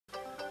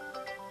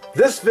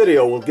This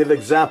video will give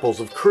examples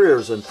of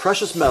careers in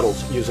precious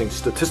metals using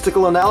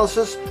statistical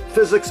analysis,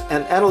 physics,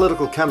 and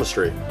analytical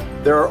chemistry.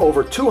 There are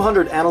over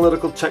 200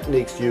 analytical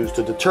techniques used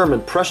to determine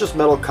precious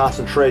metal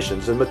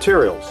concentrations in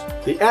materials.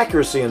 The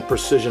accuracy and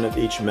precision of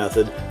each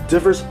method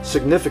differs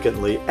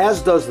significantly,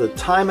 as does the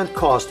time and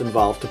cost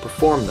involved to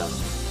perform them.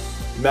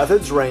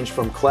 Methods range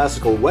from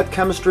classical wet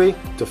chemistry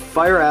to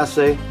fire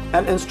assay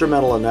and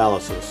instrumental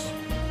analysis.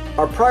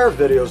 Our prior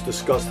videos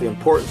discussed the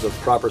importance of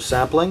proper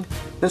sampling,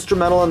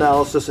 instrumental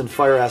analysis, and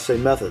fire assay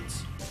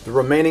methods. The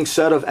remaining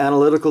set of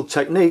analytical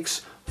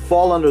techniques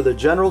fall under the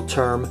general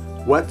term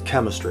wet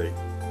chemistry.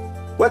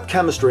 Wet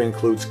chemistry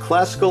includes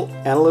classical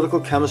analytical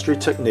chemistry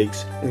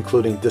techniques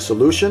including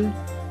dissolution,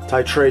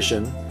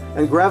 titration,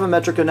 and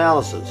gravimetric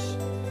analysis.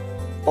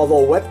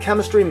 Although wet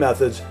chemistry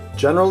methods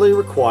generally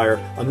require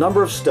a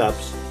number of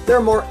steps,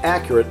 they're more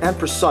accurate and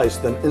precise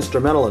than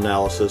instrumental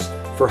analysis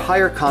for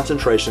higher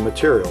concentration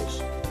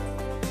materials.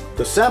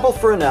 The sample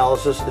for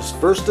analysis is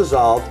first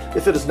dissolved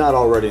if it is not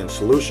already in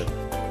solution.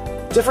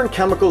 Different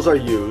chemicals are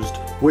used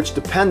which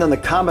depend on the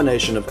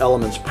combination of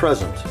elements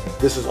present.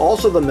 This is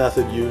also the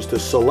method used to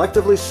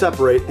selectively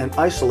separate and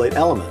isolate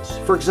elements.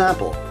 For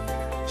example,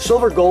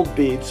 silver-gold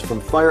beads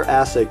from fire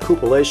assay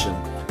cupellation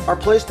are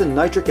placed in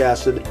nitric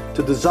acid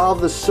to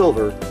dissolve the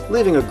silver,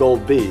 leaving a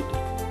gold bead.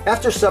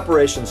 After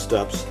separation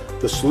steps,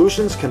 the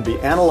solutions can be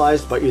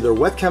analyzed by either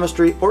wet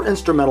chemistry or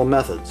instrumental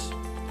methods.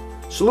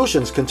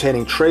 Solutions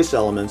containing trace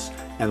elements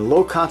and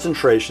low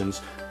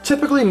concentrations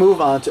typically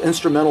move on to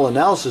instrumental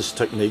analysis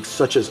techniques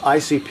such as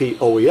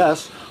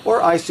ICP-OES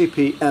or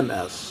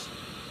ICP-MS.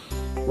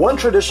 One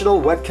traditional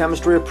wet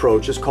chemistry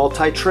approach is called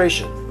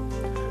titration.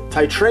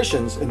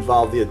 Titrations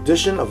involve the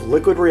addition of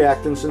liquid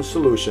reactants in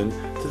solution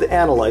to the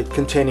analyte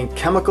containing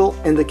chemical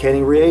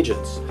indicating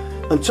reagents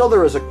until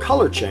there is a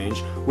color change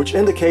which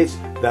indicates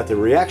that the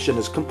reaction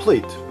is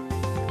complete.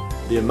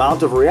 The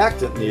amount of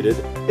reactant needed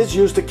is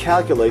used to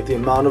calculate the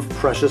amount of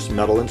precious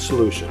metal in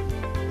solution.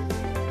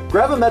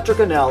 Gravimetric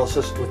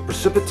analysis with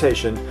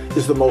precipitation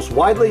is the most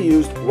widely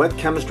used wet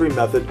chemistry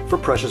method for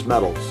precious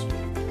metals.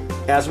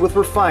 As with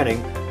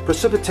refining,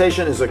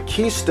 precipitation is a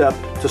key step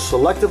to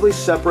selectively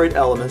separate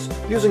elements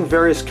using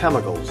various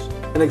chemicals.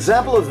 An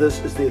example of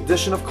this is the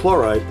addition of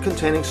chloride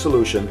containing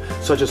solution,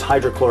 such as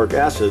hydrochloric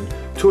acid,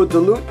 to a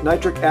dilute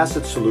nitric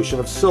acid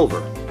solution of silver.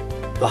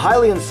 The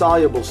highly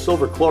insoluble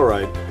silver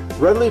chloride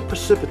readily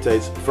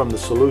precipitates from the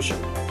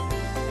solution.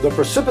 The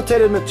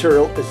precipitated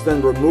material is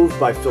then removed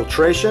by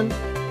filtration,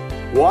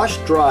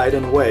 washed, dried,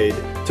 and weighed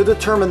to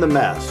determine the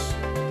mass.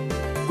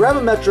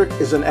 Gravimetric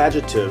is an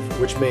adjective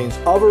which means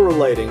of or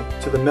relating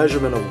to the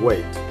measurement of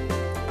weight.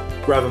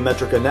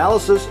 Gravimetric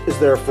analysis is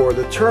therefore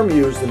the term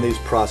used in these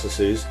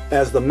processes,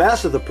 as the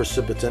mass of the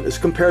precipitant is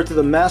compared to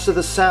the mass of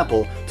the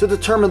sample to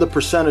determine the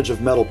percentage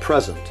of metal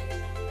present.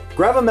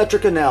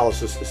 Gravimetric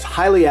analysis is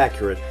highly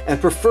accurate and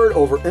preferred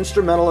over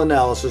instrumental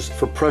analysis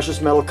for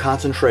precious metal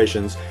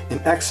concentrations in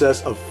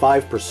excess of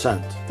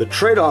 5%. The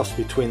trade-offs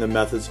between the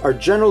methods are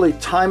generally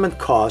time and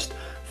cost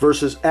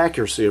versus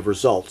accuracy of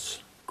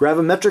results.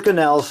 Gravimetric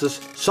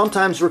analysis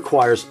sometimes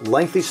requires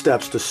lengthy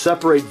steps to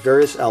separate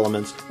various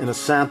elements in a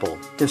sample.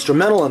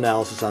 Instrumental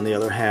analysis, on the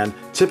other hand,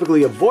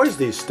 typically avoids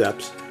these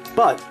steps,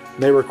 but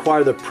may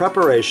require the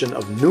preparation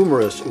of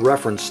numerous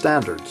reference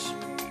standards.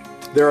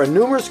 There are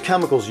numerous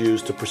chemicals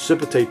used to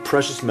precipitate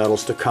precious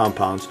metals to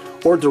compounds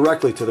or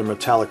directly to their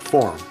metallic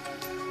form.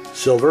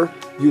 Silver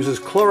uses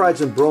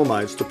chlorides and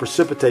bromides to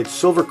precipitate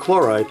silver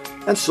chloride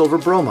and silver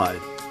bromide.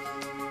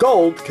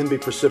 Gold can be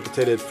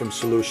precipitated from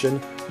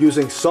solution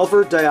using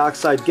sulfur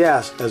dioxide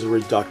gas as a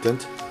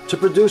reductant to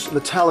produce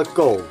metallic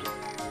gold.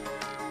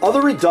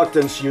 Other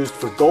reductants used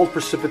for gold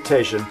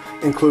precipitation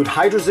include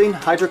hydrazine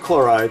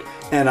hydrochloride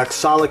and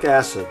oxalic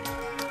acid.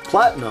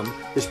 Platinum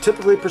is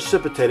typically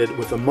precipitated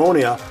with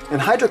ammonia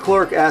and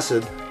hydrochloric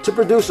acid to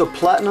produce a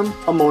platinum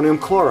ammonium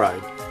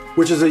chloride,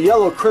 which is a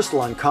yellow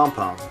crystalline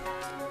compound.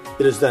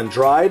 It is then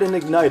dried and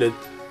ignited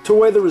to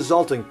weigh the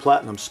resulting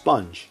platinum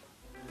sponge.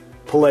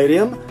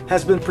 Palladium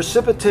has been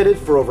precipitated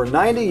for over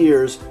 90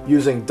 years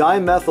using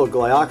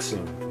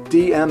dimethylglyoxine,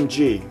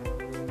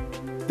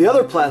 DMG. The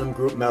other platinum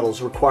group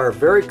metals require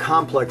very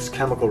complex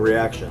chemical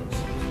reactions.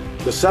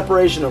 The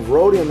separation of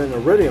rhodium and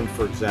iridium,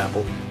 for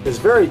example, is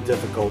very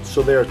difficult,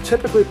 so they are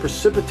typically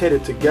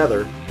precipitated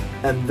together,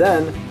 and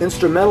then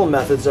instrumental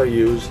methods are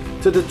used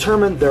to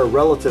determine their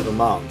relative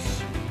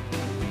amounts.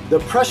 The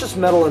precious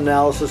metal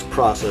analysis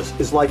process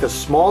is like a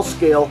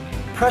small-scale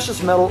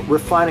precious metal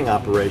refining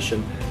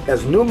operation,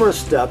 as numerous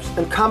steps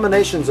and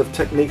combinations of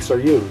techniques are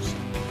used.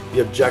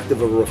 The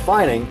objective of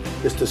refining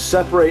is to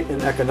separate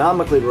and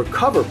economically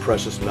recover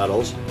precious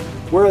metals,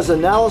 whereas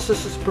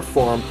analysis is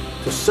performed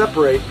to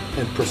separate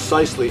and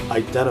precisely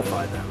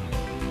identify them.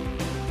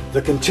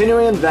 The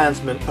continuing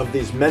advancement of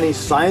these many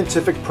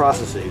scientific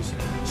processes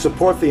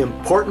support the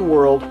important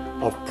world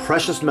of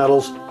precious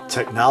metals,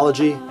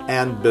 technology,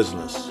 and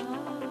business.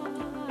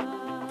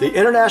 The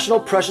International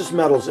Precious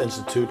Metals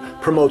Institute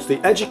promotes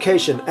the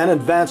education and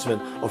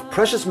advancement of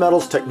precious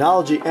metals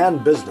technology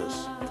and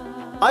business.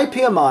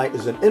 IPMI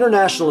is an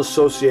international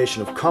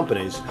association of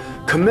companies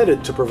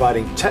committed to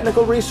providing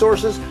technical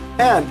resources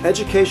and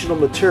educational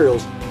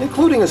materials,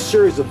 including a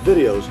series of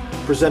videos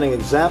presenting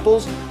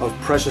examples of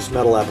precious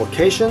metal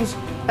applications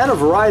and a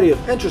variety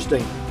of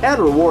interesting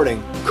and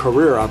rewarding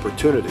career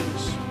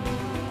opportunities.